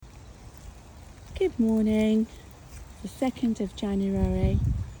Good morning, the 2nd of January.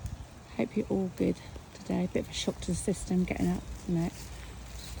 Hope you're all good today. A bit of a shock to the system getting up, isn't it?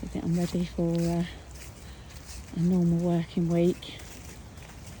 I think I'm ready for a normal working week.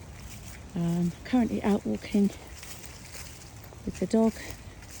 Currently out walking with the dog,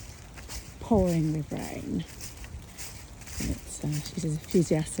 pouring with rain. She's as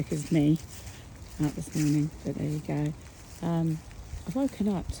enthusiastic as me out this morning, but there you go. I've woken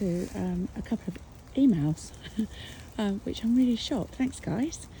up to a couple of emails, which I'm really shocked. Thanks,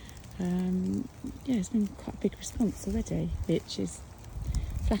 guys. It's been quite a big response already, which is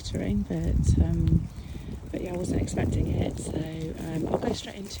flattering, but yeah, I wasn't expecting it. So I'll go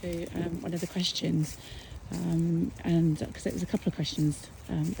straight into one of the questions, and because it was a couple of questions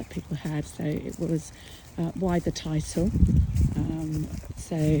that people had. So it was why the title.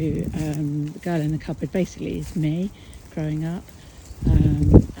 The girl in the cupboard basically is me growing up,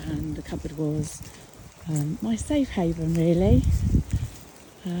 and the cupboard was my safe haven, really,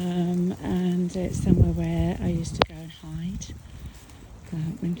 and it's somewhere where I used to go and hide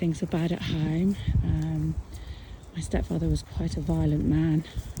when things were bad at home. My stepfather was quite a violent man,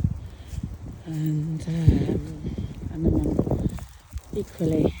 and my mum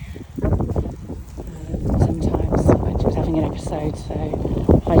equally. Sometimes when she was having an episode, so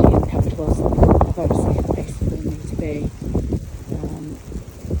hiding in the cupboard was a very safe place for me to be.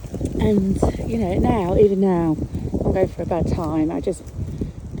 Even now, I'm going for a bad time, I just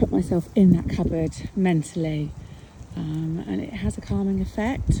put myself in that cupboard mentally, and it has a calming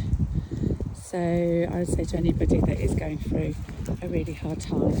effect. So I would say to anybody that is going through a really hard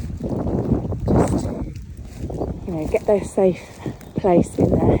time, just to, get their safe place in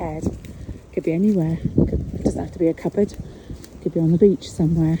their head. Could be anywhere. It doesn't have to be a cupboard. It could be on the beach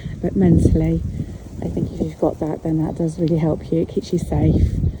somewhere. But mentally, I think if you've got that, then that does really help you. It keeps you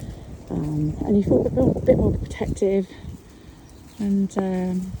safe, and you feel a bit more protective. And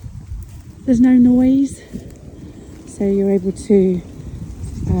there's no noise, so you're able to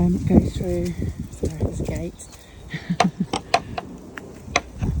go through. Sorry, there's a gate.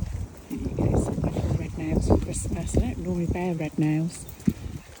 There you go. Some beautiful red nails for Christmas. I don't normally wear red nails.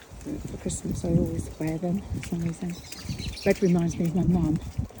 For Christmas I always wear them for some reason. Red reminds me of my mum,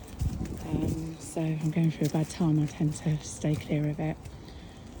 so if I'm going through a bad time I tend to stay clear of it.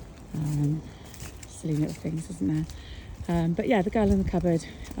 Silly little things, isn't there? But yeah, the girl in the cupboard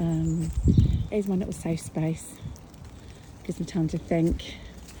is my little safe space. Gives me time to think,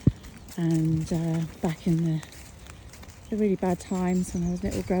 and back in the really bad times when I was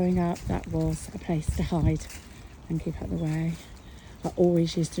little growing up, that was a place to hide and keep out the way. I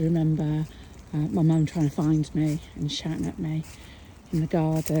always used to remember my mum trying to find me and shouting at me in the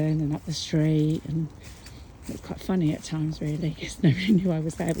garden and up the street, and it was quite funny at times, really, because nobody knew I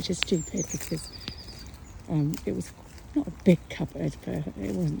was there, which is stupid because it was not a big cupboard, but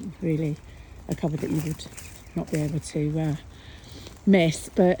it wasn't really a cupboard that you would not be able to miss.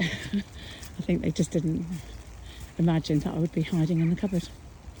 But I think they just didn't imagine that I would be hiding in the cupboard.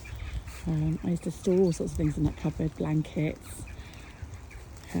 I used to store all sorts of things in that cupboard, blankets.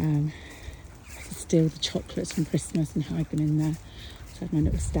 I could steal the chocolates from Christmas and hide them in there. So I had my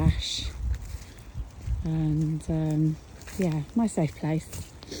little stash. And my safe place.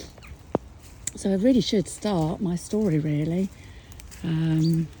 So I really should start my story, really.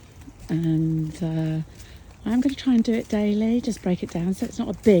 I'm going to try and do it daily, just break it down so it's not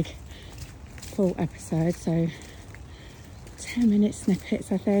a big full episode. So 10-minute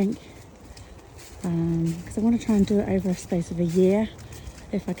snippets, I think. Because I want to try and do it over a space of a year,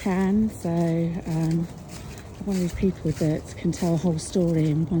 if I can. So I'm one of these people that can tell a whole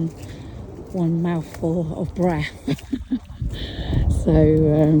story in one mouthful of breath.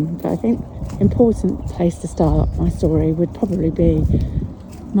 But I think important place to start my story would probably be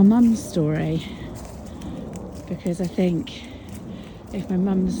my mum's story, because I think if my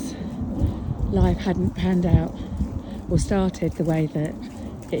mum's life hadn't panned out or started the way that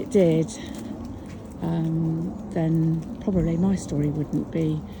it did, then probably my story wouldn't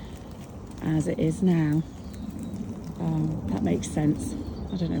be as it is now. That makes sense.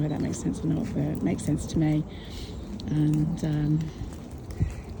 I don't know whether that makes sense or not, but it makes sense to me. And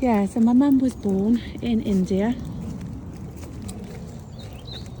so my mum was born in India.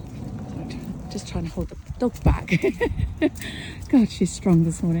 Just trying to hold the dog back. God, she's strong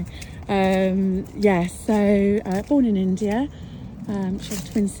this morning. Born in India. She had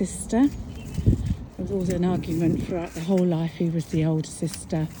a twin sister. There was always an argument throughout the whole life who was the older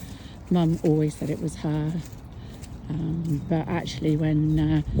sister. Mum always said it was her. But actually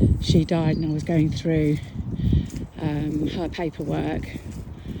when she died and I was going through her paperwork,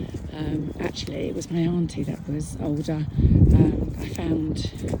 Actually, it was my auntie that was older. I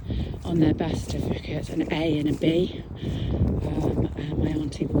found on their birth certificates an A and a B, and my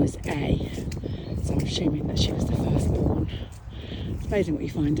auntie was A, so I'm assuming that she was the firstborn. It's amazing what you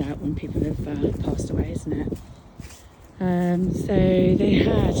find out when people have passed away, isn't it? So they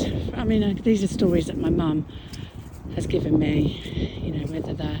had, these are stories that my mum has given me,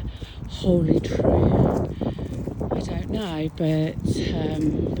 whether they're wholly true, I don't know, but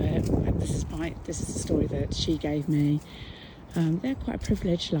this is a story that she gave me. They had quite a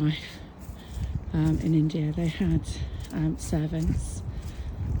privileged life in India. They had servants.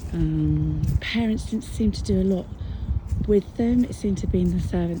 Parents didn't seem to do a lot with them. It seemed to be the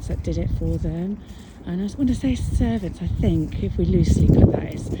servants that did it for them. And when I say servants, I think, if we loosely put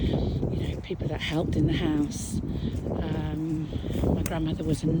that, is people that helped in the house. My grandmother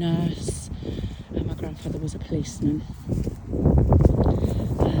was a nurse, and my grandfather was a policeman.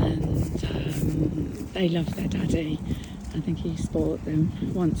 And they loved their daddy. I think he spoilt them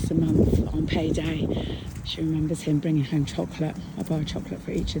once a month on payday. She remembers him bringing home chocolate, a bar of chocolate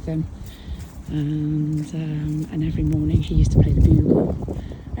for each of them. And every morning he used to play the bugle.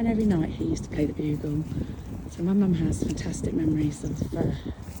 And every night he used to play the bugle. So my mum has fantastic memories of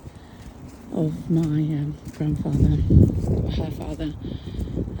my grandfather, her father,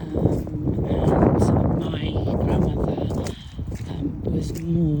 and my grandmother was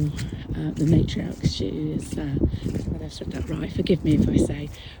more the matriarch. She is, whether I've said that right, forgive me if I say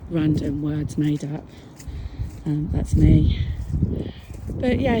random words made up. That's me.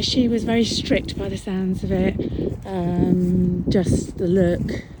 But yeah, she was very strict by the sounds of it. Just the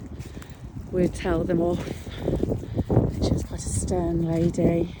look would tell them off. She was quite a stern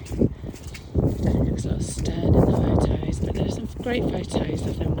lady. Definitely looks a lot stern in the photos, but there's some great photos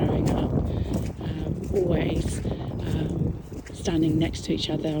of them growing up. Always standing next to each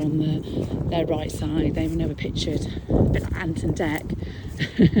other on their right side. They were never pictured a bit like Ant and Dec.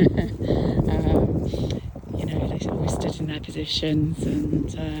 They always stood in their positions,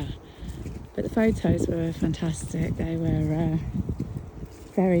 but the photos were fantastic. They were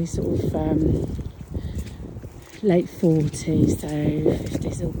very sort of late 40s, so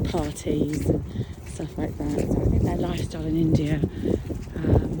 50s, all parties and stuff like that. So I think their lifestyle in India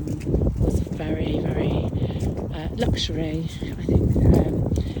was very, very luxury. I think I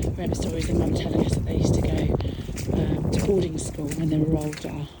remember stories of mum telling us that they used to go to boarding school when they were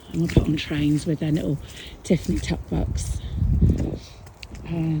older and were put on trains with their little Tiffany tuck-bucks.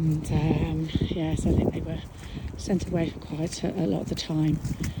 And so I think they were sent away for quite a lot of the time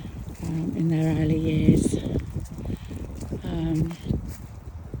in their early years.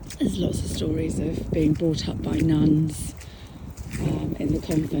 There's lots of stories of being brought up by nuns in the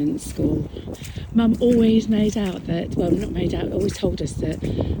convent school. Mum always made out that, well, not made out, always told us that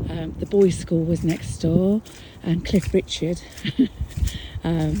the boys' school was next door, and Cliff Richard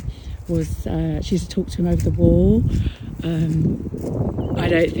she used to talk to him over the wall. I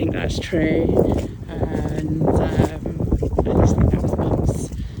don't think that's true, and I just think that was Mum's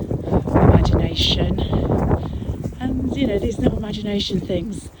imagination. And these little imagination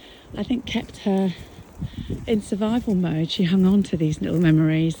things, I think, kept her in survival mode. She hung on to these little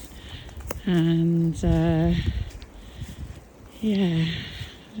memories, and there's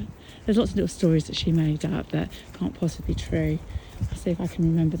lots of little stories that she made up that can't possibly be true. I'll see if I can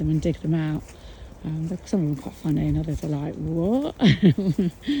remember them and dig them out. Some of them are quite funny and others are like, what? I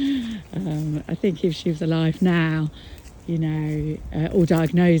think if she was alive now, or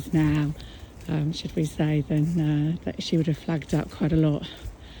diagnosed now, should we say, then that she would have flagged up quite a lot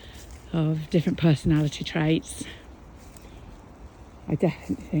of different personality traits. I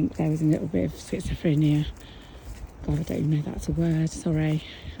definitely think there was a little bit of schizophrenia. God, I don't even know if that's a word, sorry.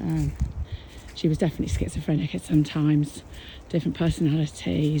 She was definitely schizophrenic at some times. Different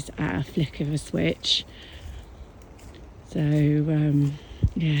personalities at a flick of a switch. So,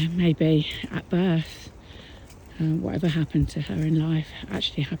 maybe at birth, whatever happened to her in life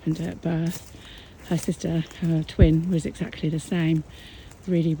actually happened at birth. Her sister, her twin, was exactly the same.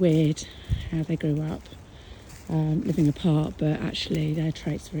 Really weird how they grew up, living apart, but actually their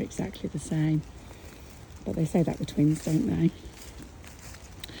traits were exactly the same. But they say that with twins, don't they?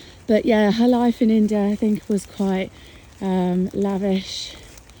 But yeah, her life in India, I think, was quite lavish.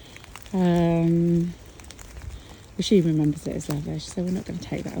 She remembers it as lavish, so we're not going to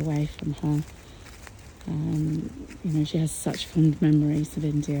take that away from her. She has such fond memories of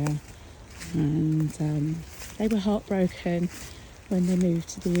India, and they were heartbroken when they moved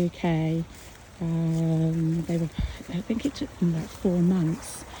to the UK. I think it took them about 4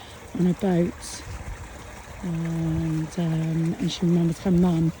 months on a boat, and she remembers her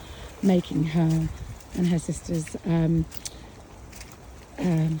mum making her and her sister's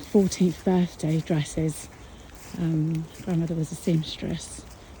 14th birthday dresses. Grandmother was a seamstress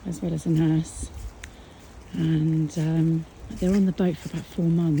as well as a nurse, and they were on the boat for about 4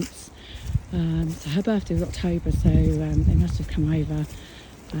 months. So her birthday was October, so they must have come over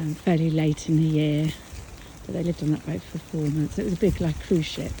fairly late in the year, but they lived on that boat for 4 months. It was a big cruise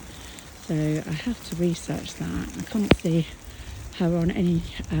ship, so I have to research that. I can't see her on any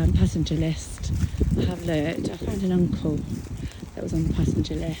passenger list. I have looked. I found an uncle that was on the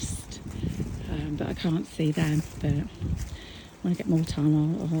passenger list, but I can't see them. But when I get more time,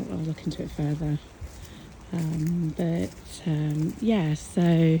 I'll look into it further. Yeah,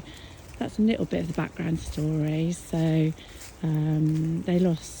 so that's a little bit of the background story. So they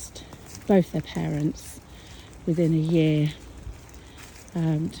lost both their parents within a year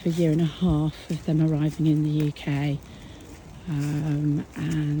to a year and a half of them arriving in the UK. And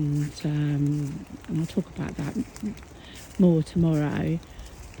I'll talk about that more tomorrow,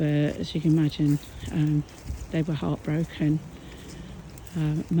 but as you can imagine, they were heartbroken.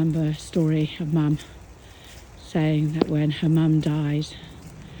 I remember a story of Mum saying that when her mum died,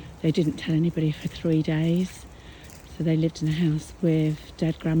 they didn't tell anybody for 3 days, so they lived in a house with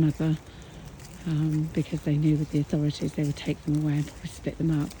dead grandmother, because they knew with the authorities they would take them away and probably split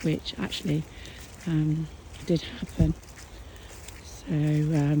them up, which actually did happen.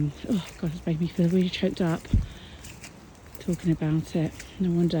 So, oh God, it's made me feel really choked up talking about it.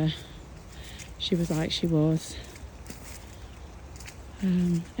 No wonder she was like she was.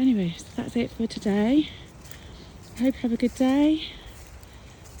 Anyway, so that's it for today. I hope you have a good day.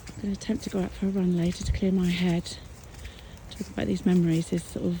 I'm going to attempt to go out for a run later to clear my head. Talk about these memories is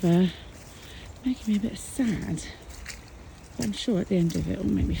sort of making me a bit sad. But I'm sure at the end of it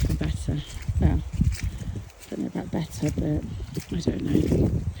will make me feel better. Well, I don't know about better, but I don't know.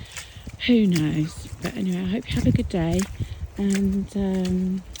 Who knows? But anyway, I hope you have a good day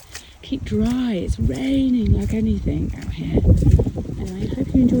and keep dry. It's raining like anything out here. Anyway, I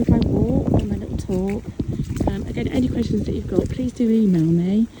hope you enjoyed my walk and my little talk. Again, any questions that you've got, please do email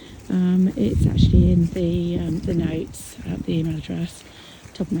me. It's actually in the notes, the email address.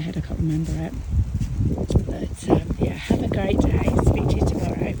 Top of my head, I can't remember it. But yeah, have a great day.